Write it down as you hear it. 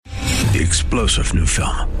The explosive new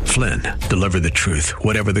film, Flynn, deliver the truth,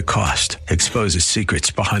 whatever the cost. Exposes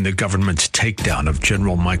secrets behind the government's takedown of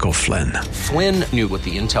General Michael Flynn. Flynn knew what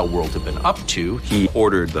the intel world had been up to. He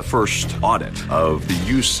ordered the first audit of the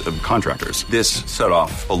use of contractors. This set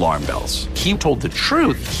off alarm bells. He told the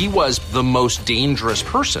truth. He was the most dangerous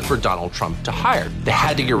person for Donald Trump to hire. They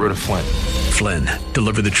had to get rid of Flynn. Flynn,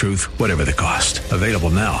 deliver the truth, whatever the cost. Available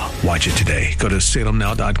now. Watch it today. Go to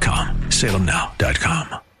salemnow.com.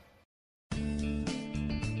 salemnow.com.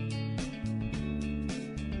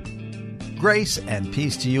 Grace and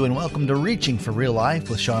peace to you, and welcome to Reaching for Real Life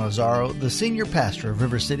with Sean Azzaro, the senior pastor of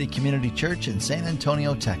River City Community Church in San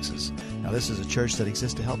Antonio, Texas. Now, this is a church that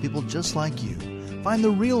exists to help people just like you find the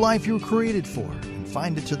real life you were created for and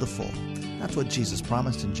find it to the full. That's what Jesus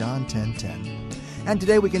promised in John 10:10. And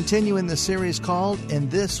today we continue in the series called In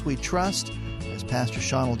This We Trust, as Pastor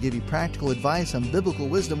Sean will give you practical advice on biblical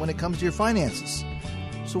wisdom when it comes to your finances.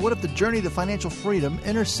 So what if the journey to financial freedom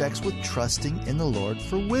intersects with trusting in the Lord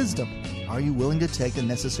for wisdom? Are you willing to take the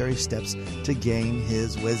necessary steps to gain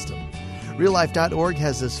His wisdom? RealLife.org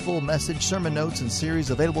has this full message, sermon notes, and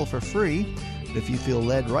series available for free. But if you feel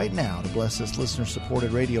led right now to bless this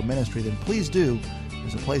listener-supported radio ministry, then please do.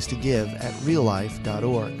 There's a place to give at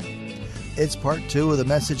RealLife.org. It's part 2 of the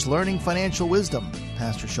message, Learning Financial Wisdom.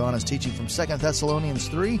 Pastor Sean is teaching from 2 Thessalonians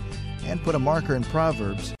 3 and put a marker in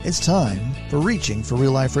Proverbs. It's time for Reaching for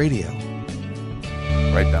Real Life Radio.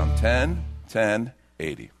 Write down 10, 10,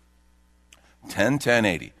 80. 10, 10,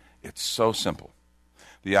 80. It's so simple.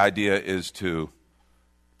 The idea is to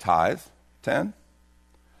tithe 10,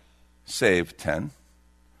 save 10,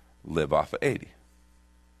 live off of 80.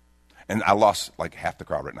 And I lost like half the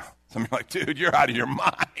crowd right now. Some of you are like, dude, you're out of your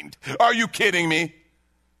mind. Are you kidding me?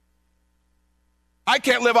 I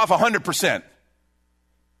can't live off 100%.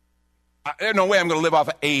 There's no way I'm going to live off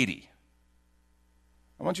of 80.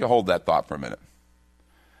 I want you to hold that thought for a minute.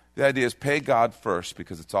 The idea is pay God first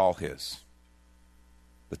because it's all His.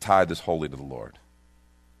 The tithe is holy to the Lord.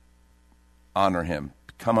 Honor Him.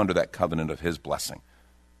 Come under that covenant of His blessing.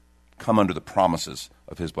 Come under the promises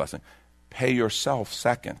of His blessing. Pay yourself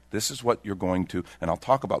second. This is what you're going to, and I'll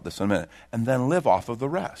talk about this in a minute, and then live off of the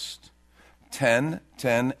rest. 10,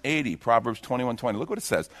 10, 80. Proverbs 21:20. Look what it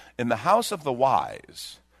says. In the house of the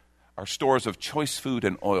wise are stores of choice food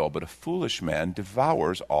and oil, but a foolish man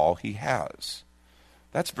devours all he has.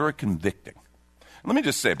 That's very convicting. Let me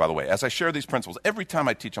just say, by the way, as I share these principles, every time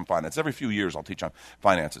I teach on finance, every few years I'll teach on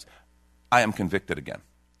finances, I am convicted again.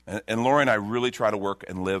 And Lori and I really try to work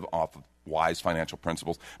and live off of wise financial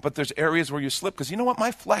principles. But there's areas where you slip, because you know what?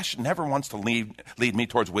 My flesh never wants to lead me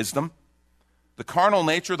towards wisdom. The carnal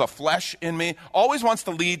nature, the flesh in me, always wants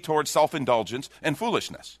to lead towards self-indulgence and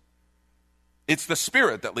foolishness. It's the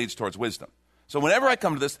spirit that leads towards wisdom. So whenever I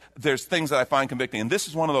come to this, there's things that I find convicting, and this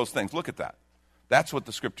is one of those things. Look at that. That's what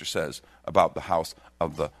the Scripture says about the house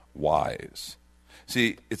of the wise.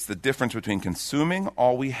 See, it's the difference between consuming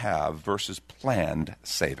all we have versus planned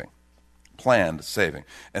saving. Planned saving.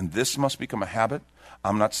 And this must become a habit.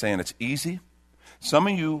 I'm not saying it's easy. Some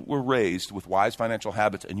of you were raised with wise financial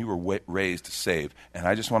habits, and you were raised to save. And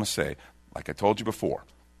I just want to say, like I told you before,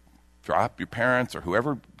 drop your parents or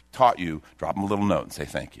whoever taught you, drop them a little note and say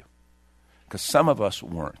thank you. Because some of us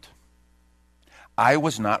weren't. I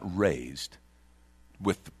was not raised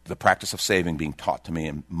with the practice of saving being taught to me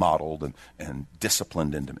and modeled and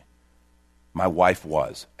disciplined into me. My wife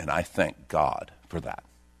was, and I thank God for that.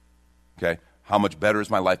 Okay? How much better is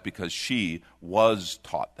my life because she was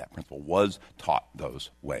taught that principle, was taught those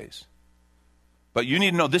ways. But you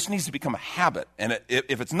need to know this needs to become a habit. And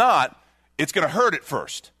if it's not, it's going to hurt at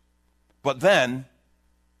first. But then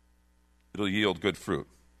it'll yield good fruit.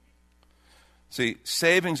 See,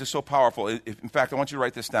 savings is so powerful. In fact, I want you to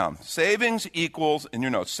write this down. Savings equals, in your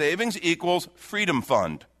notes, savings equals freedom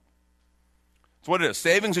fund. That's what it is.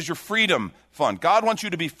 Savings is your freedom fund. God wants you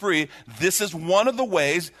to be free. This is one of the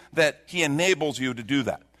ways that He enables you to do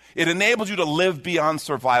that. It enables you to live beyond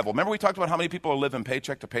survival. Remember we talked about how many people are living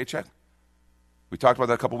paycheck to paycheck? We talked about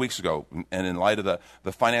that a couple weeks ago, and in light of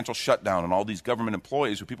the financial shutdown and all these government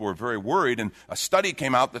employees who people were very worried, and a study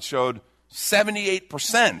came out that showed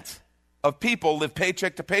 78% of people live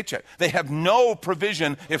paycheck to paycheck. They have no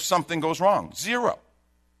provision if something goes wrong. Zero.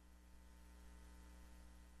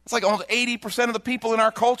 It's like almost 80% of the people in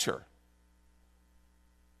our culture.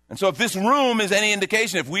 And so if this room is any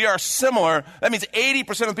indication, if we are similar, that means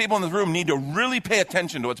 80% of the people in this room need to really pay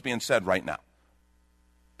attention to what's being said right now.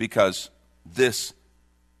 Because this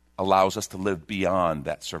allows us to live beyond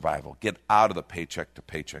that survival, get out of the paycheck to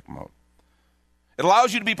paycheck mode. It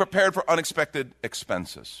allows you to be prepared for unexpected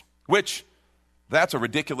expenses, which that's a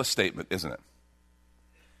ridiculous statement, isn't it?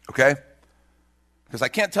 Okay? Because I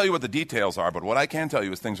can't tell you what the details are, but what I can tell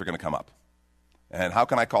you is things are going to come up. And how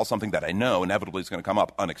can I call something that I know inevitably is going to come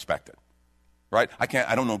up unexpected? Right?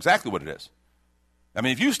 I don't know exactly what it is. I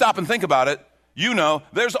mean, if you stop and think about it, you know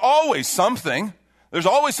there's always something. There's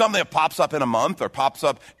always something that pops up in a month or pops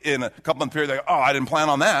up in a couple-month period. Like, oh, I didn't plan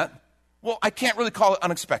on that. Well, I can't really call it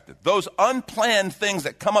unexpected. Those unplanned things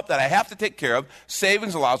that come up that I have to take care of,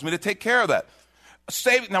 savings allows me to take care of that.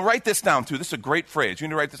 Now, write this down, too. This is a great phrase. You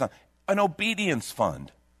need to write this down. An obedience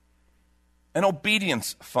fund. An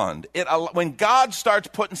obedience fund. When God starts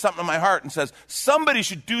putting something in my heart and says, somebody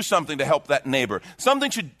should do something to help that neighbor. Somebody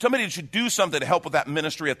should do something to help with that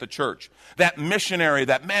ministry at the church. That missionary,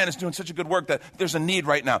 that man is doing such a good work that there's a need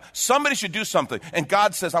right now. Somebody should do something. And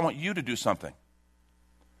God says, I want you to do something.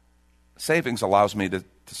 Savings allows me to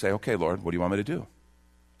say, okay, Lord, what do you want me to do?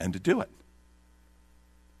 And to do it.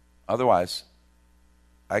 Otherwise,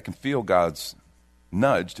 I can feel God's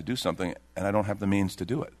nudge to do something and I don't have the means to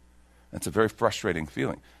do it. That's a very frustrating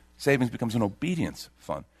feeling. Savings becomes an obedience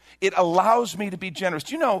fund. It allows me to be generous.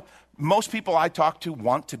 Do you know most people I talk to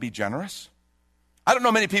want to be generous? I don't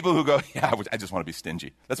know many people who go, yeah, I just want to be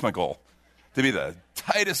stingy. That's my goal, to be the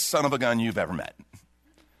tightest son of a gun you've ever met.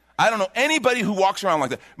 I don't know anybody who walks around like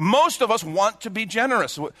that. Most of us want to be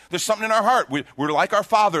generous. There's something in our heart. We're like our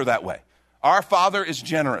Father that way. Our Father is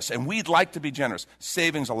generous, and we'd like to be generous.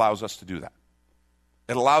 Savings allows us to do that.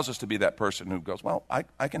 It allows us to be that person who goes, well,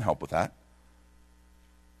 I can help with that.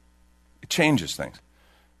 It changes things.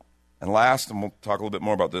 And last, and we'll talk a little bit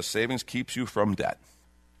more about this, savings keeps you from debt.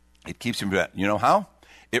 It keeps you from debt. You know how?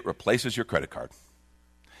 It replaces your credit card.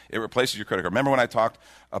 It replaces your credit card. Remember when I talked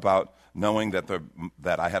about knowing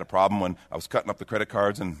that I had a problem when I was cutting up the credit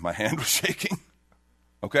cards and my hand was shaking?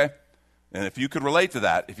 Okay? And if you could relate to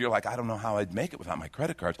that, if you're like, I don't know how I'd make it without my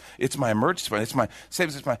credit cards, it's my emergency fund, it's my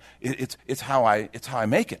savings, it's how I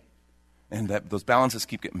make it. And those balances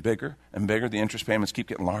keep getting bigger and bigger. The interest payments keep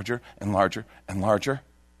getting larger and larger and larger.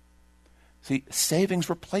 See, savings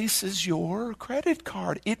replaces your credit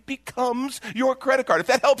card. It becomes your credit card. If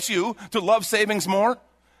that helps you to love savings more,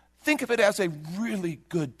 think of it as a really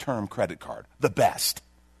good term credit card, the best.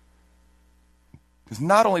 Because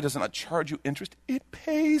not only does it not charge you interest, it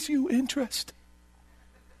pays you interest.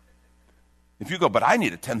 If you go, but I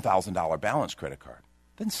need a $10,000 balance credit card,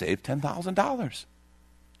 then save $10,000.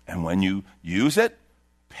 And when you use it,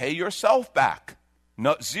 pay yourself back.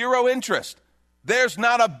 No, zero interest. There's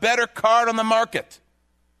not a better card on the market.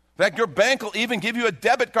 In fact, your bank will even give you a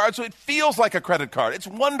debit card so it feels like a credit card. It's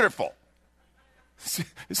wonderful.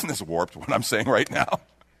 Isn't this warped, what I'm saying right now?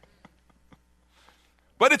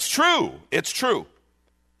 But it's true. It's true.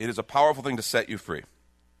 It is a powerful thing to set you free.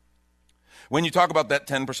 When you talk about that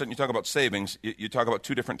 10%, you talk about savings, you talk about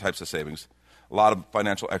two different types of savings. A lot of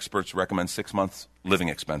financial experts recommend 6 months living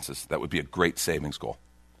expenses. That would be a great savings goal.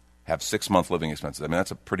 Have 6 month living expenses. I mean, that's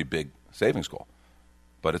a pretty big savings goal,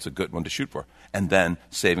 but it's a good one to shoot for. And then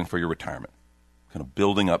saving for your retirement, kind of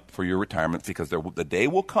building up for your retirement, because the day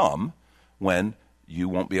will come when you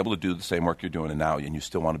won't be able to do the same work you're doing now, and you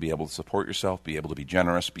still want to be able to support yourself, be able to be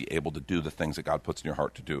generous, be able to do the things that God puts in your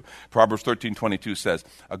heart to do. Proverbs 13:22 says,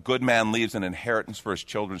 a good man leaves an inheritance for his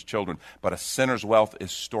children's children, but a sinner's wealth is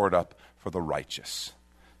stored up for the righteous.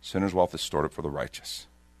 Sinner's wealth is stored up for the righteous.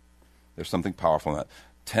 There's something powerful in that.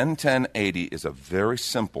 10-10-80 is a very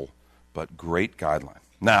simple but great guideline.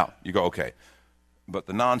 Now, you go, okay, but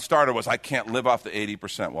the non-starter was I can't live off the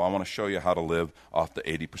 80%. Well, I want to show you how to live off the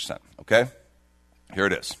 80%, okay? Here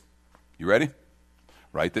it is. You ready?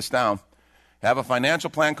 Write this down. Have a financial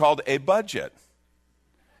plan called a budget.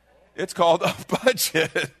 It's called a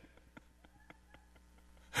budget.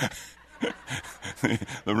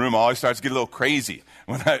 The room always starts to get a little crazy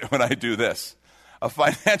when I do this.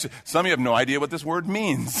 Some of you have no idea what this word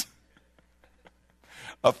means.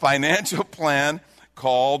 A financial plan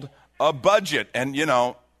called a budget. And, you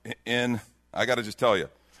know, I got to just tell you,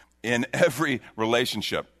 in every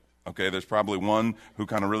relationship, okay, there's probably one who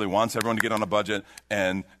kind of really wants everyone to get on a budget,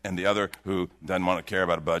 and the other who doesn't want to care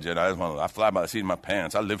about a budget. I fly by the seat of my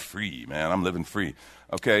pants. I live free, man. I'm living free.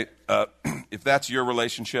 Okay, if that's your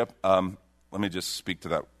relationship, let me just speak to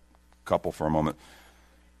that couple for a moment.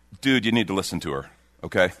 Dude, you need to listen to her,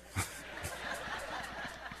 okay?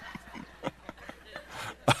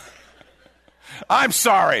 I'm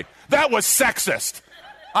sorry. That was sexist.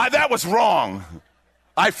 That was wrong.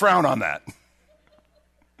 I frown on that.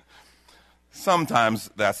 Sometimes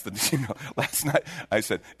that's last night I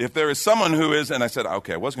said, if there is someone who is, and I said,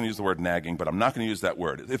 okay, I was going to use the word nagging, but I'm not going to use that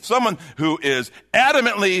word. If someone who is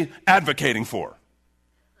adamantly advocating for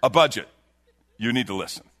a budget, you need to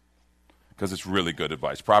listen. because it's really good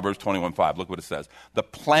advice. Proverbs 21:5, look what it says. The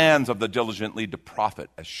plans of the diligent lead to profit,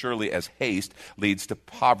 as surely as haste leads to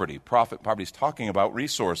poverty. Poverty is talking about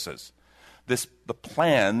resources. The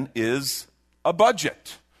plan is a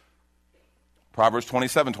budget. Proverbs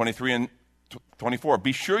 27:23 and 24.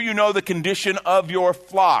 Be sure you know the condition of your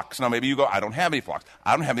flocks. Now, maybe you go, I don't have any flocks.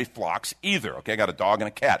 I don't have any flocks either. Okay, I got a dog and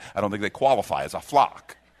a cat. I don't think they qualify as a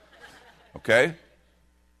flock. Okay?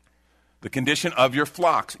 The condition of your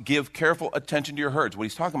flocks. Give careful attention to your herds. What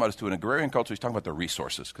he's talking about is to an agrarian culture, he's talking about the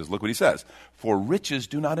resources. Because look what he says. For riches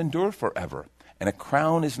do not endure forever, and a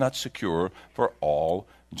crown is not secure for all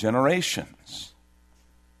generations.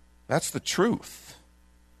 That's the truth.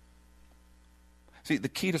 See, the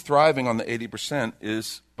key to thriving on the 80%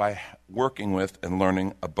 is by working with and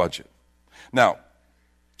learning a budget. Now,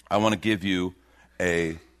 I want to give you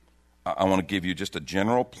just a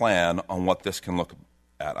general plan on what this can look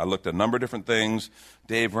at. I looked at a number of different things.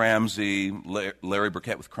 Dave Ramsey, Larry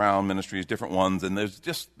Burkett with Crown Ministries, different ones, and there's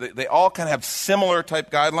just they all kind of have similar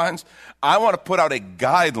type guidelines. I want to put out a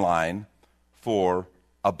guideline for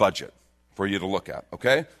a budget for you to look at.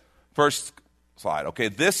 Okay, first slide. Okay,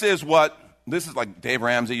 this is like Dave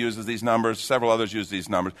Ramsey uses these numbers. Several others use these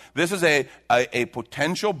numbers. This is a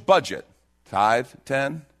potential budget. Tithe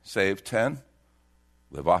 10, save 10,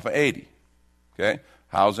 live off of 80. Okay?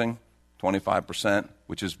 Housing 25%,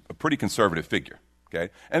 which is a pretty conservative figure.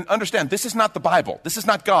 Okay? And understand, this is not the Bible. This is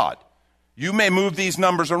not God. You may move these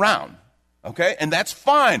numbers around. Okay? And that's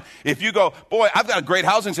fine. If you go, boy, I've got a great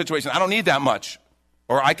housing situation. I don't need that much.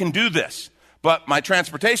 Or I can do this. But my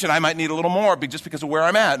transportation, I might need a little more just because of where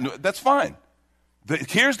I'm at. That's fine.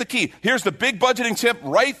 Here's the key. Here's the big budgeting tip.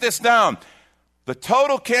 Write this down. The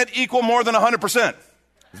total can't equal more than 100%.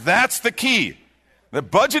 That's the key. The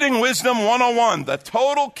budgeting wisdom 101. The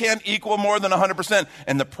total can't equal more than 100%.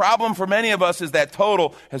 And the problem for many of us is that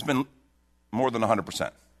total has been more than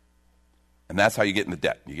 100%. And that's how you get into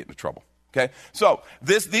debt. You get into trouble. Okay? So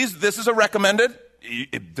this is a recommended.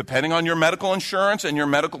 Depending on your medical insurance and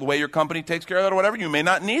the way your company takes care of that or whatever, you may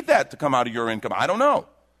not need that to come out of your income. I don't know.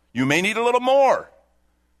 You may need a little more,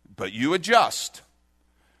 but you adjust.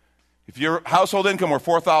 If your household income were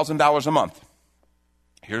 $4,000 a month,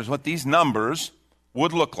 here's what these numbers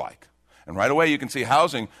would look like. And right away you can see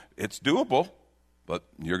housing, it's doable, but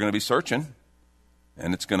you're going to be searching,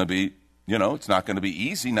 and it's going to be, it's not going to be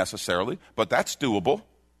easy necessarily, but that's doable.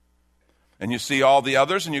 And you see all the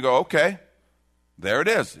others, and you go, okay, there it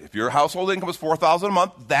is. If your household income is $4,000 a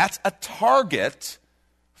month, that's a target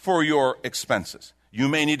for your expenses. You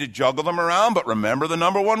may need to juggle them around, but remember the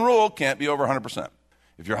number one rule, can't be over 100%.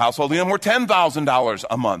 If your household income were $10,000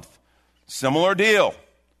 a month, similar deal.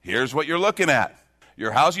 Here's what you're looking at.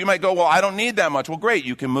 Your house, you might go, well, I don't need that much. Well, great,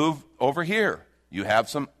 you can move over here. You have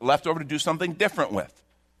some left over to do something different with.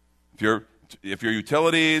 If your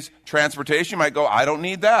utilities, transportation, you might go, I don't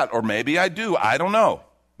need that, or maybe I do. I don't know.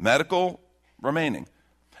 Medical remaining.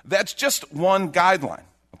 That's just one guideline,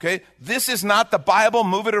 okay? This is not the Bible.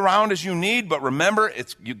 Move it around as you need, but remember,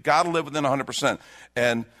 you got to live within 100%.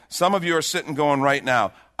 And some of you are sitting going right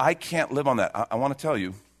now, I can't live on that. I want to tell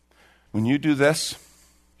you, when you do this,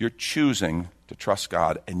 you're choosing to trust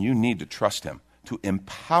God, and you need to trust Him to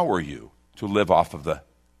empower you to live off of the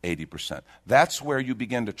 80%. That's where you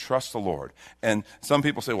begin to trust the Lord. And some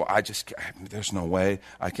people say, well, there's no way,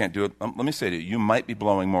 I can't do it. Let me say to you, you might be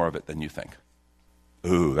blowing more of it than you think.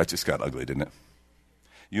 Ooh, that just got ugly, didn't it?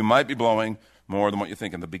 You might be blowing more than what you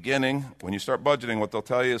think. In the beginning, when you start budgeting, what they'll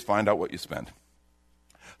tell you is find out what you spend.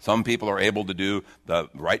 Some people are able to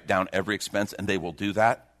write down every expense, and they will do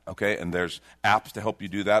that, okay? And there's apps to help you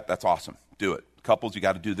do that. That's awesome. Do it. Couples, you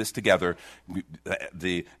got to do this together.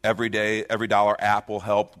 The Every Dollar app will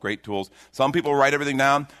help. Great tools. Some people write everything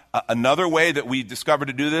down. Another way that we discovered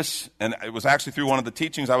to do this, and it was actually through one of the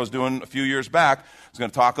teachings I was doing a few years back, I was going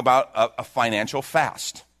to talk about a financial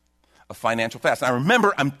fast. A financial fast. And I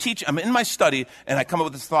remember I'm in my study, and I come up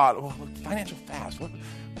with this thought, financial fast.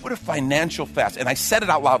 What a financial fast. And I said it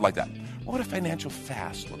out loud like that. What would a financial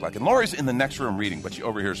fast look like? And Lori's in the next room reading, but she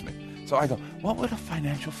overhears me. So I go, what would a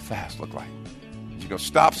financial fast look like? She goes,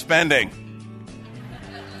 stop spending.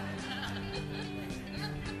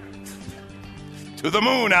 To the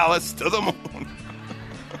moon, Alice, to the moon.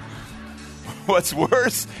 What's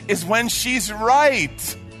worse is when she's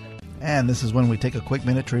right. And this is when we take a quick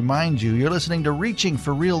minute to remind you, you're listening to Reaching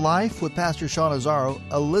for Real Life with Pastor Sean Azzaro,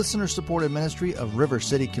 a listener-supported ministry of River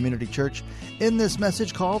City Community Church, in this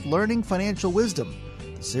message called Learning Financial Wisdom.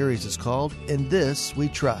 The series is called In This We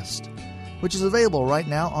Trust, which is available right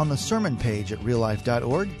now on the sermon page at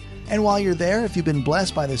reallife.org. And while you're there, if you've been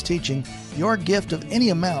blessed by this teaching, your gift of any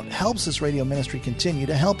amount helps this radio ministry continue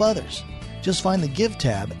to help others. Just find the Give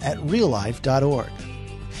tab at reallife.org.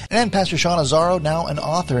 And Pastor Sean Azzaro, now an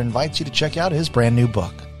author, invites you to check out his brand new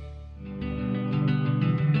book.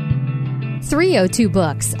 302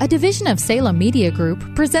 Books, a division of Salem Media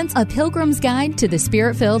Group, presents A Pilgrim's Guide to the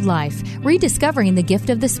Spirit-Filled Life, Rediscovering the Gift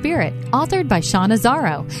of the Spirit, authored by Sean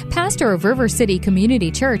Azzaro, pastor of River City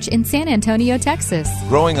Community Church in San Antonio, Texas.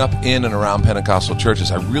 Growing up in and around Pentecostal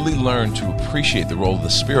churches, I really learned to appreciate the role of the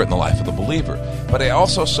Spirit in the life of the believer. But I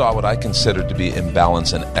also saw what I considered to be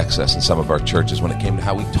imbalance and excess in some of our churches when it came to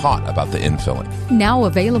how we taught about the infilling. Now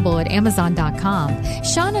available at Amazon.com,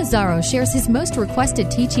 Sean Azzaro shares his most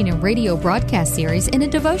requested teaching and radio broadcast series in a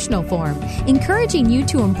devotional form, encouraging you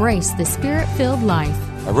to embrace the Spirit-filled life.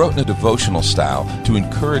 I wrote in a devotional style to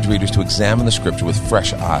encourage readers to examine the Scripture with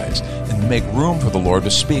fresh eyes and make room for the Lord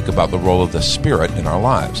to speak about the role of the Spirit in our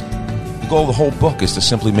lives. The goal of the whole book is to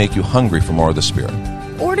simply make you hungry for more of the Spirit.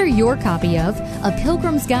 Order your copy of A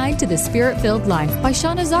Pilgrim's Guide to the Spirit-Filled Life by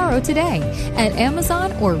Sean Azzaro today at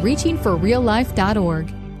Amazon or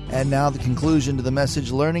reachingforreallife.org. And now the conclusion to the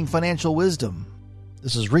message, Learning Financial Wisdom.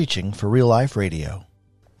 This is Reaching for Real Life Radio.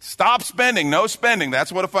 Stop spending, no spending.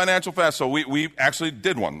 That's what a financial fast. So we actually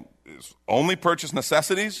did one. Only purchase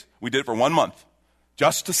necessities. We did it for 1 month,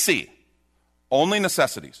 just to see. Only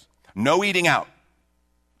necessities. No eating out.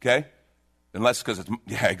 Okay? Unless, because it's,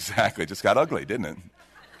 yeah, exactly. It just got ugly, didn't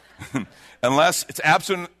it? Unless it's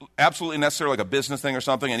absolutely necessary, like a business thing or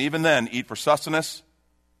something. And even then, eat for sustenance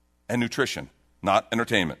and nutrition, not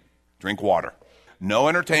entertainment. Drink water. No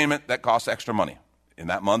entertainment that costs extra money. In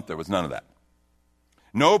that month, there was none of that.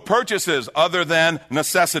 No purchases other than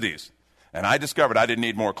necessities. And I discovered I didn't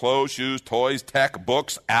need more clothes, shoes, toys, tech,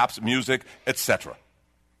 books, apps, music, etc.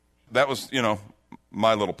 That was,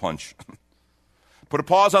 my little punch. Put a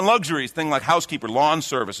pause on luxuries, things like housekeeper, lawn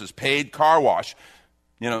services, paid car wash.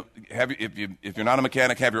 If you're not a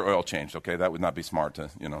mechanic, have your oil changed, okay? That would not be smart to,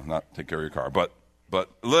 not take care of your car. But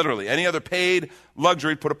literally, any other paid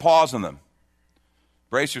luxury, put a pause on them.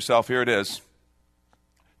 Brace yourself, here it is.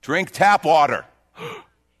 Drink tap water.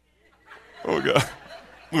 Oh,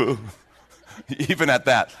 God. Even at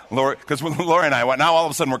that, because Lori and I went, now all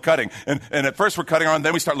of a sudden we're cutting. And at first we're cutting on,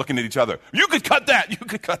 then we start looking at each other. You could cut that. You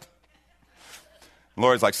could cut.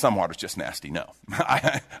 Lori's like, some water's just nasty. No,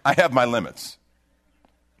 I have my limits.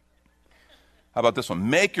 How about this one?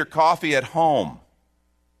 Make your coffee at home.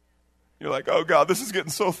 You're like, oh, God, this is getting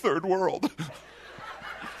so third world.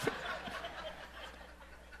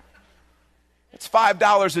 It's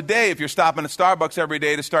 $5 a day if you're stopping at Starbucks every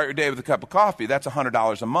day to start your day with a cup of coffee. That's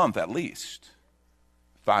 $100 a month at least.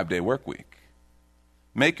 5-day work week.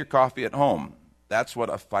 Make your coffee at home. That's what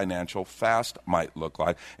a financial fast might look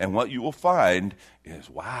like. And what you will find is,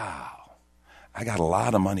 wow, I got a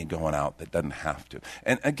lot of money going out that doesn't have to.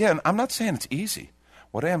 And again, I'm not saying it's easy.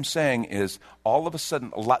 What I am saying is all of a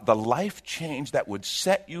sudden the life change that would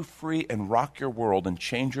set you free and rock your world and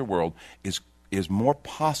change your world is more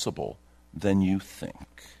possible than you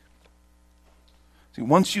think. See,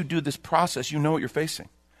 once you do this process, you know what you're facing.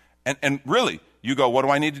 And really, you go, what do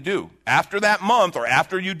I need to do? After that month, or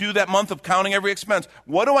after you do that month of counting every expense,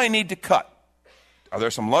 what do I need to cut? Are there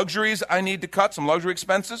some luxuries I need to cut, some luxury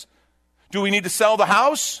expenses? Do we need to sell the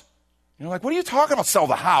house? You're like, what are you talking about, sell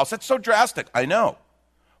the house? That's so drastic. I know.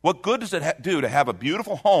 What good does it do to have a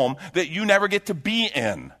beautiful home that you never get to be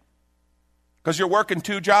in? Because you're working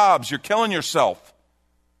 2 jobs, you're killing yourself.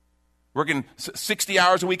 Working 60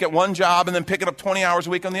 hours a week at one job and then picking up 20 hours a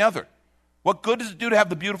week on the other. What good does it do to have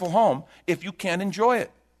the beautiful home if you can't enjoy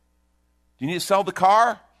it? Do you need to sell the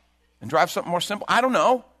car and drive something more simple? I don't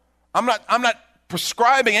know. I'm not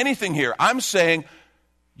prescribing anything here. I'm saying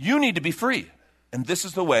you need to be free. And this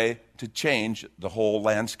is the way to change the whole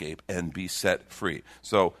landscape and be set free.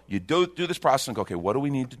 So you do this process and go, okay, what do we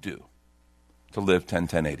need to do to live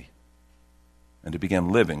 10-10-80? And to begin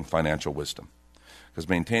living financial wisdom. Because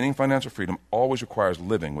maintaining financial freedom always requires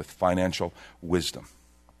living with financial wisdom.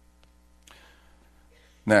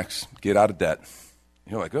 Next, get out of debt.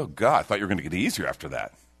 You're like, oh, God, I thought you were going to get easier after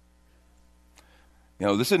that.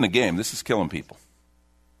 This isn't a game. This is killing people.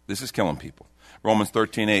 This is killing people. Romans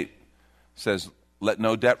 13:8 says, let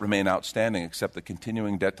no debt remain outstanding except the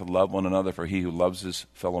continuing debt to love one another, for he who loves his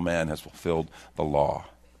fellow man has fulfilled the law.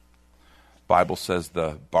 The Bible says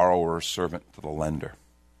the borrower is servant to the lender.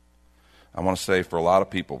 I want to say for a lot of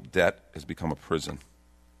people, debt has become a prison.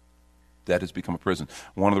 Debt has become a prison.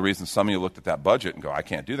 One of the reasons some of you looked at that budget and go, I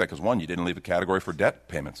can't do that, because one, you didn't leave a category for debt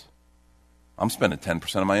payments. I'm spending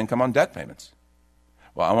 10% of my income on debt payments.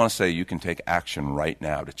 Well, I want to say you can take action right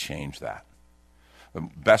now to change that. The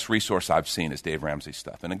best resource I've seen is Dave Ramsey's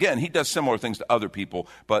stuff. And again, he does similar things to other people,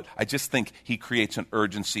 but I just think he creates an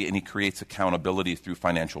urgency and he creates accountability through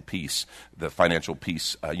Financial Peace, the Financial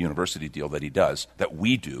Peace University deal that he does, that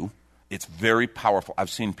we do. It's very powerful. I've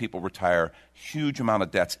seen people retire huge amount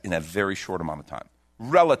of debts in a very short amount of time,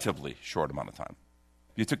 relatively short amount of time.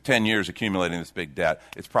 If you took 10 years accumulating this big debt,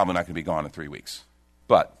 it's probably not going to be gone in 3 weeks.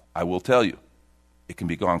 But I will tell you, it can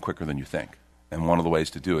be gone quicker than you think. And one of the ways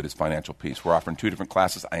to do it is Financial Peace. We're offering 2 different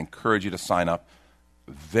classes. I encourage you to sign up.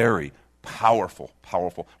 Very powerful,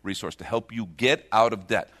 powerful resource to help you get out of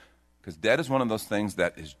debt. Because debt is one of those things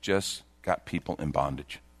that has just got people in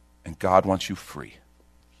bondage. And God wants you free.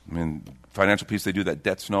 I mean, Financial Peace, they do that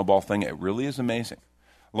debt snowball thing. It really is amazing.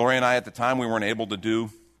 Lori and I, at the time, we weren't able to do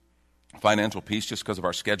Financial Peace just because of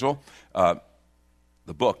our schedule.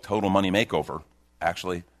 The book, Total Money Makeover,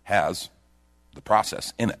 actually has the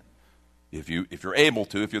process in it. If you're able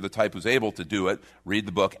to, if you're the type who's able to do it, read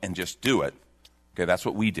the book and just do it. Okay, that's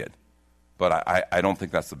what we did. But I don't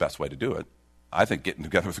think that's the best way to do it. I think getting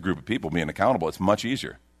together with a group of people, being accountable, it's much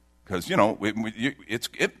easier. Because,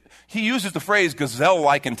 he uses the phrase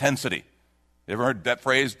gazelle-like intensity. You ever heard that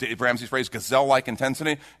phrase, Dave Ramsey's phrase, gazelle-like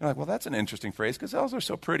intensity? You're like, well, that's an interesting phrase. Gazelles are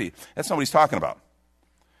so pretty. That's not what he's talking about.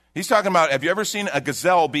 He's talking about, have you ever seen a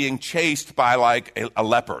gazelle being chased by like a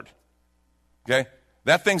leopard? Okay?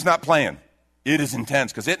 That thing's not playing. It is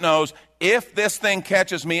intense because it knows if this thing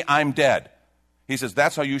catches me, I'm dead. He says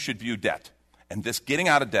that's how you should view debt. And this getting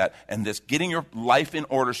out of debt and this getting your life in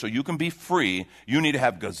order so you can be free, you need to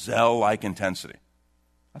have gazelle-like intensity.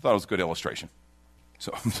 I thought it was a good illustration.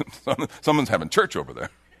 So someone's having church over there.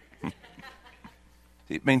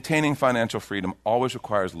 See, maintaining financial freedom always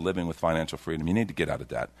requires living with financial freedom. You need to get out of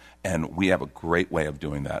debt. And we have a great way of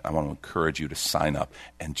doing that. I want to encourage you to sign up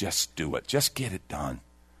and just do it. Just get it done.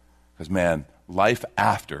 Because, man, life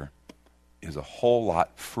after is a whole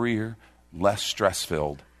lot freer, less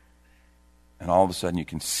stress-filled, and all of a sudden you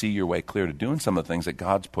can see your way clear to doing some of the things that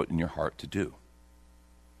God's put in your heart to do.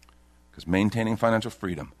 Because maintaining financial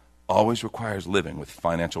freedom always requires living with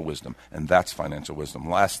financial wisdom, and that's financial wisdom.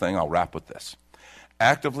 Last thing, I'll wrap with this.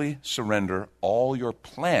 Actively surrender all your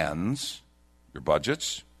plans, your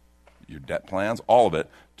budgets, your debt plans, all of it,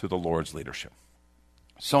 to the Lord's leadership.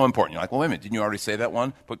 So important. You're like, well, wait a minute, didn't you already say that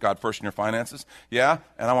one? Put God first in your finances? Yeah,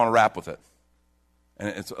 and I want to wrap with it. And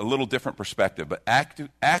it's a little different perspective, but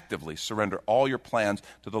actively surrender all your plans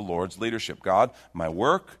to the Lord's leadership. God, my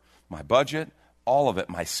work, my budget, all of it,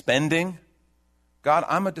 my spending. God,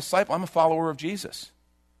 I'm a disciple. I'm a follower of Jesus.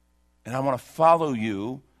 And I want to follow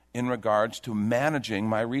you in regards to managing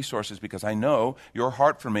my resources because I know your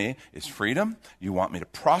heart for me is freedom. You want me to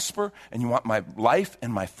prosper, and you want my life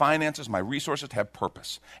and my finances, my resources to have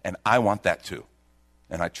purpose. And I want that too.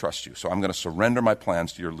 And I trust you. So I'm going to surrender my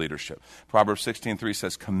plans to your leadership. Proverbs 16:3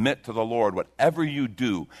 says, commit to the Lord whatever you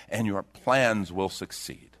do, and your plans will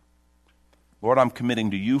succeed. Lord, I'm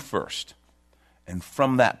committing to you first. And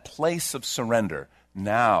from that place of surrender,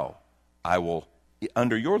 now I will,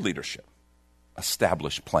 under your leadership,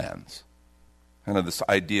 establish plans. Kind of this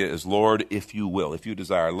idea is, Lord, if you will, if you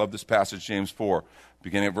desire. I love this passage, James 4,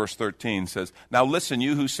 beginning at verse 13, says, now listen,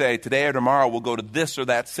 you who say, today or tomorrow we'll go to this or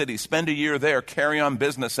that city, spend a year there, carry on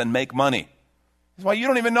business, and make money. That's why you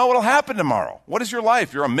don't even know what will happen tomorrow. What is your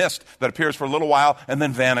life? You're a mist that appears for a little while and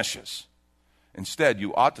then vanishes. Instead,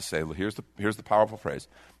 you ought to say, here's the powerful phrase,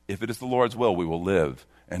 if it is the Lord's will, we will live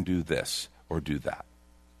and do this or do that.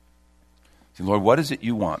 See, Lord, what is it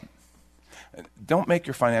you want? Don't make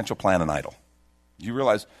your financial plan an idol. You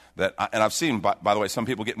realize that, and I've seen, by the way, some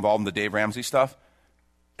people get involved in the Dave Ramsey stuff,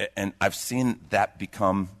 and I've seen that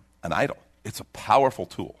become an idol. It's a powerful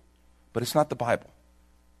tool, but it's not the Bible.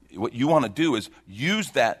 What you want to do is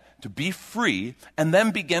use that to be free and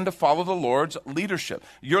then begin to follow the Lord's leadership.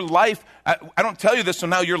 Your life, I don't tell you this so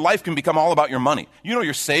now your life can become all about your money. You know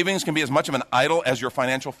your savings can be as much of an idol as your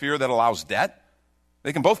financial fear that allows debt.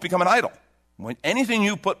 They can both become an idol. When anything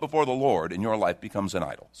you put before the Lord in your life becomes an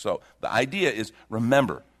idol. So the idea is,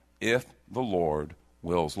 remember, if the Lord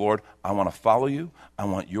wills. Lord, I want to follow you. I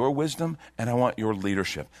want your wisdom, and I want your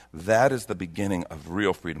leadership. That is the beginning of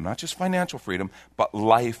real freedom. Not just financial freedom, but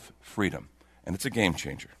life freedom. And it's a game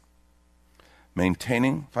changer.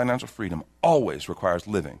 Maintaining financial freedom always requires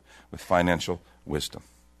living with financial wisdom.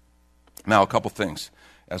 Now, a couple things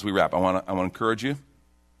as we wrap. I want to encourage you.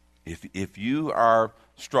 If you are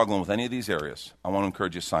struggling with any of these areas, I want to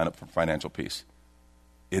encourage you to sign up for Financial Peace.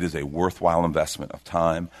 It is a worthwhile investment of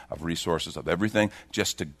time, of resources, of everything,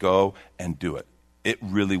 just to go and do it. It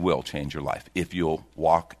really will change your life if you'll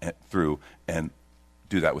walk through and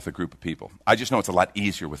do that with a group of people. I just know it's a lot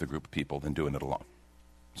easier with a group of people than doing it alone.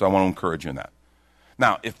 So I want to encourage you in that.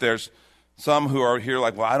 Now, if there's some who are here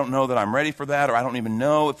like, well, I don't know that I'm ready for that, or I don't even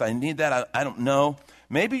know if I need that, I don't know.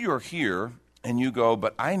 Maybe you're here and you go,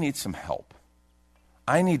 but I need some help.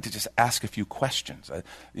 I need to just ask a few questions,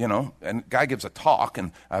 and guy gives a talk,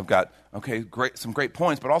 and I've got, some great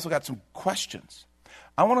points, but also got some questions.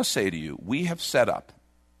 I want to say to you, we have set up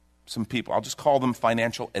some people, I'll just call them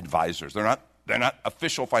financial advisors. They're not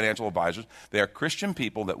official financial advisors. They are Christian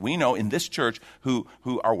people that we know in this church who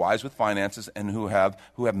are wise with finances and who have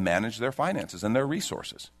managed their finances and their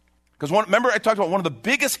resources. Because remember I talked about one of the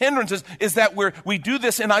biggest hindrances is that we do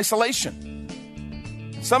this in isolation.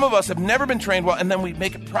 Some of us have never been trained well, and then we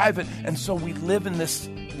make it private, and so we live in this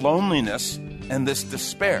loneliness and this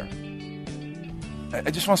despair.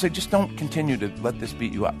 I just want to say, just don't continue to let this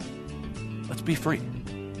beat you up. Let's be free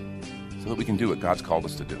so that we can do what God's called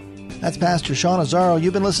us to do. That's Pastor Sean Azzaro.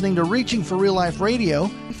 You've been listening to Reaching for Real Life Radio.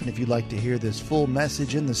 And if you'd like to hear this full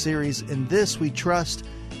message in the series, In This We Trust,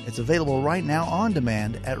 it's available right now on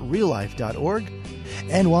demand at reallife.org.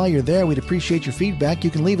 And while you're there, we'd appreciate your feedback. You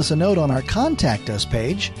can leave us a note on our Contact Us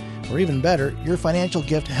page. Or even better, your financial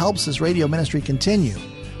gift helps this radio ministry continue.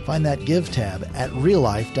 Find that Give tab at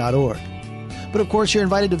reallife.org. But of course, you're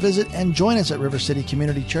invited to visit and join us at River City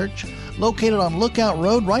Community Church, located on Lookout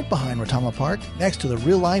Road right behind Rotama Park, next to the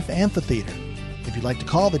Real Life Amphitheater. If you'd like to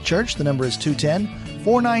call the church, the number is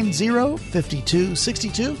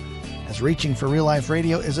 210-490-5262. As Reaching for Real Life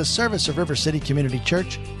Radio is a service of River City Community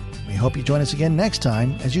Church. We hope you join us again next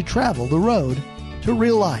time as you travel the road to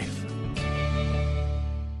real life.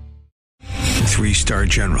 3-star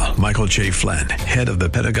General Michael J. Flynn, head of the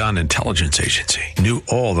Pentagon Intelligence Agency, knew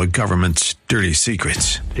all the government's dirty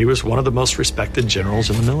secrets. He was one of the most respected generals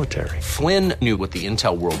in the military. Flynn knew what the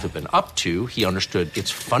intel world had been up to. He understood its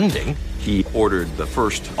funding. He ordered the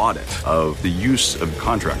first audit of the use of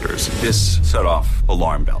contractors. This set off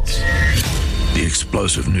alarm bells. The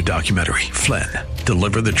explosive new documentary, Flynn,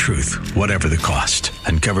 Deliver the Truth, Whatever the Cost,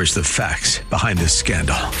 uncovers the facts behind this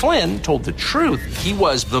scandal. Flynn told the truth. He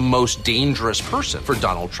was the most dangerous person for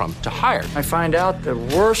Donald Trump to hire. I find out the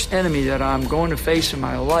worst enemy that I'm going to face in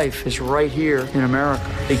my life is right here in America.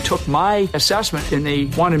 They took my assessment and they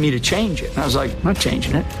wanted me to change it. And I was like, I'm not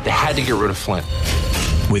changing it. They had to get rid of Flynn.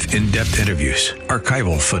 With in-depth interviews,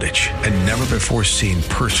 archival footage, and never-before-seen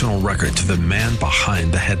personal records of the man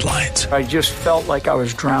behind the headlines. I just felt like I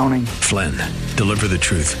was drowning. Flynn, Deliver the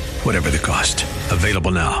Truth, Whatever the Cost.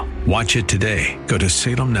 Available now. Watch it today. Go to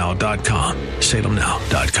salemnow.com.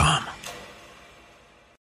 salemnow.com.